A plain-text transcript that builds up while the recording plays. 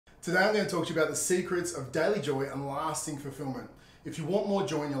Today I'm going to talk to you about the secrets of daily joy and lasting fulfillment. If you want more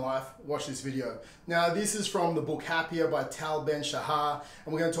joy in your life, watch this video. Now this is from the book Happier by Tal Ben-Shahar,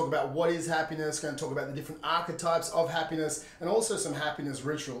 and we're going to talk about what is happiness, we're going to talk about the different archetypes of happiness and also some happiness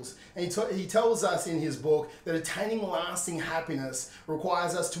rituals. And he tells us in his book that attaining lasting happiness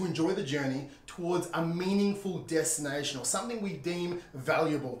requires us to enjoy the journey towards a meaningful destination or something we deem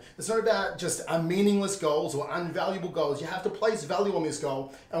valuable. It's not about just meaningless goals or unvaluable goals. You have to place value on this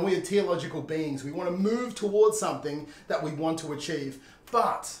goal, and we are teleological beings. We want to move towards something that we want to achieve.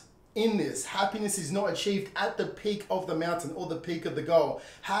 But in this, happiness is not achieved at the peak of the mountain or the peak of the goal.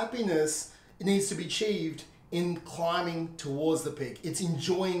 Happiness needs to be achieved in climbing towards the peak. It's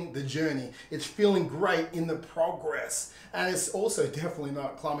enjoying the journey. It's feeling great in the progress. And it's also definitely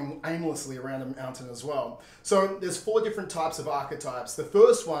not climbing aimlessly around a mountain as well. So there's 4 different types of archetypes. The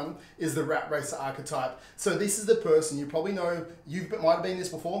first one is the rat racer archetype. So this is the person, you probably know, you might have been this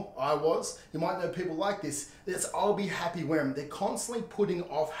before, I was. You might know people like this. It's I'll be happy when. They're constantly putting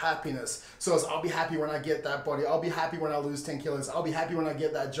off happiness. So it's I'll be happy when I get that body. I'll be happy when I lose 10 kilos. I'll be happy when I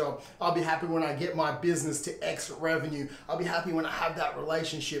get that job. I'll be happy when I get my business to X revenue. I'll be happy when I have that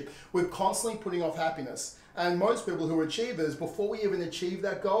relationship. We're constantly putting off happiness. And most people who are achievers, before we even achieve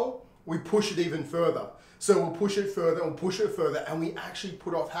that goal, we push it even further. So we'll push it further and push it further, and we actually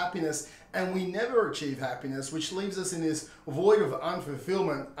put off happiness, and we never achieve happiness, which leaves us in this void of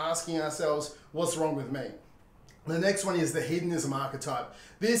unfulfillment, asking ourselves, what's wrong with me? The next one is the hedonism archetype.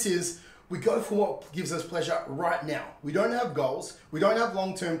 This is we go for what gives us pleasure right now. We don't have goals. We don't have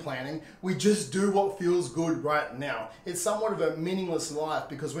long-term planning. We just do what feels good right now. It's somewhat of a meaningless life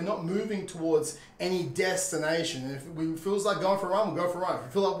because we're not moving towards any destination. If it feels like going for a run, we'll go for a run. If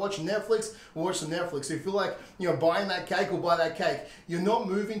you feel like watching Netflix, we'll watch some Netflix. If you feel like buying that cake, we'll buy that cake. You're not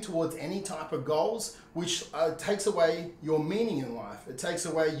moving towards any type of goals, which takes away your meaning in life. It takes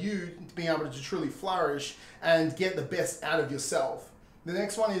away you being able to truly flourish and get the best out of yourself. The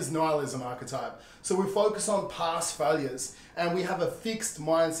next one is nihilism archetype. So we focus on past failures and we have a fixed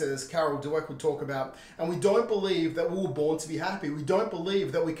mindset, as Carol Dweck would talk about, and we don't believe that we were born to be happy. We don't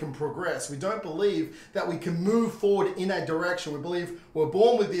believe that we can progress. We don't believe that we can move forward in a direction. We believe we're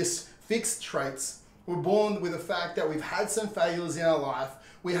born with these fixed traits. We're born with the fact that we've had some failures in our life.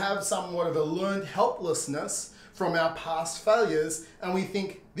 We have somewhat of a learned helplessness from our past failures, and we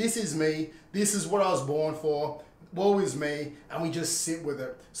think, this is me, this is what I was born for, woe is me, and we just sit with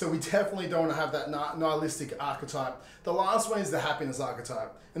it. So we definitely don't want to have that nihilistic archetype. The last one is the happiness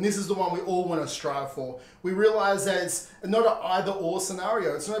archetype, and this is the one we all want to strive for. We realize that it's not an either or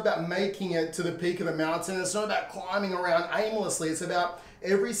scenario. It's not about making it to the peak of the mountain. It's not about climbing around aimlessly. It's about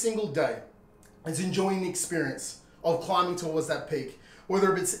every single day, it's enjoying the experience of climbing towards that peak.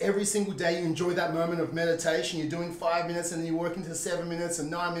 Whether it's every single day you enjoy that moment of meditation, you're doing 5 minutes and then you work into 7 minutes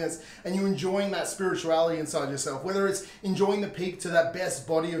and 9 minutes, and you're enjoying that spirituality inside yourself. Whether it's enjoying the peak to that best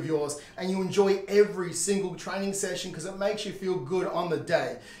body of yours, and you enjoy every single training session because it makes you feel good on the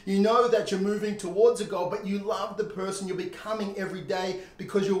day. You know that you're moving towards a goal, but you love the person you're becoming every day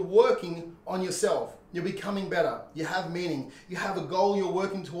because you're working on yourself. You're becoming better. You have meaning. You have a goal you're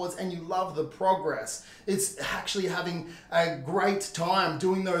working towards, and you love the progress. It's actually having a great time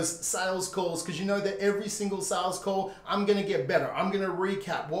doing those sales calls because you know that every single sales call, I'm going to get better. I'm going to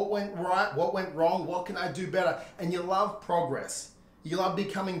recap what went right, what went wrong, what can I do better. And you love progress. You love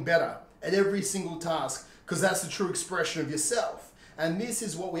becoming better at every single task because that's the true expression of yourself. And this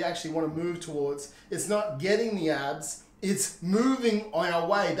is what we actually want to move towards. It's not getting the abs. It's moving on our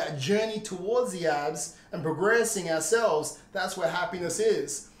way, that journey towards the abs and progressing ourselves. That's where happiness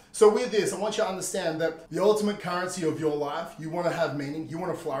is. So with this, I want you to understand that the ultimate currency of your life, you want to have meaning, you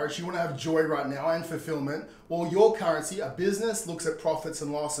want to flourish, you want to have joy right now and fulfillment. Well, your currency, a business, looks at profits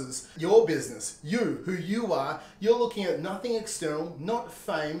and losses. Your business, you, who you are, you're looking at nothing external, not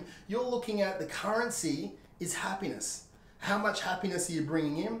fame. You're looking at the currency is happiness. How much happiness are you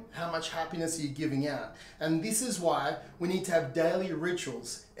bringing in? How much happiness are you giving out? And this is why we need to have daily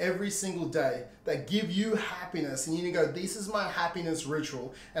rituals every single day that give you happiness. And you need to go, this is my happiness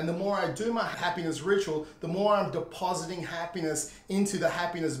ritual. And the more I do my happiness ritual, the more I'm depositing happiness into the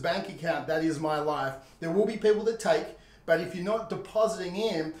happiness bank account that is my life. There will be people that take, but if you're not depositing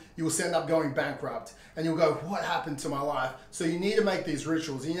in, you will end up going bankrupt. And you'll go, what happened to my life? So you need to make these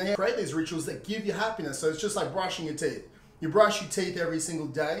rituals. You need to create these rituals that give you happiness. So it's just like brushing your teeth. You brush your teeth every single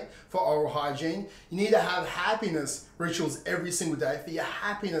day for oral hygiene. You need to have happiness rituals every single day for your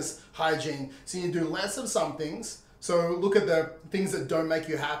happiness hygiene. So you do less of some things So look at the things that don't make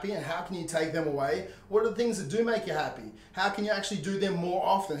you happy and how can you take them away? What are the things that do make you happy? How can you actually do them more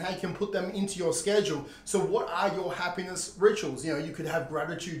often? How you can put them into your schedule? So what are your happiness rituals? You know, you could have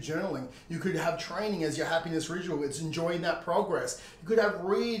gratitude journaling. You could have training as your happiness ritual. It's enjoying that progress. You could have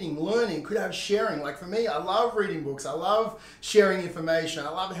reading, learning, you could have sharing. Like for me, I love reading books. I love sharing information. I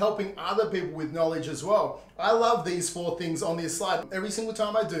love helping other people with knowledge as well. I love these 4 things on this slide. Every single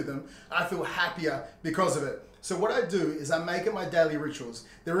time I do them, I feel happier because of it. So what I do is I make it my daily rituals.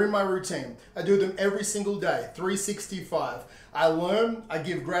 They're in my routine. I do them every single day, 365. I learn, I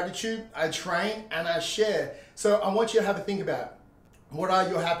give gratitude, I train, and I share. So I want you to have a think about, what are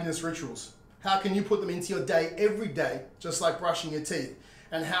your happiness rituals? How can you put them into your day every day, just like brushing your teeth?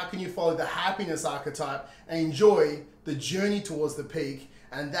 And how can you follow the happiness archetype and enjoy the journey towards the peak?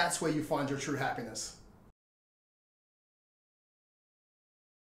 And that's where you find your true happiness.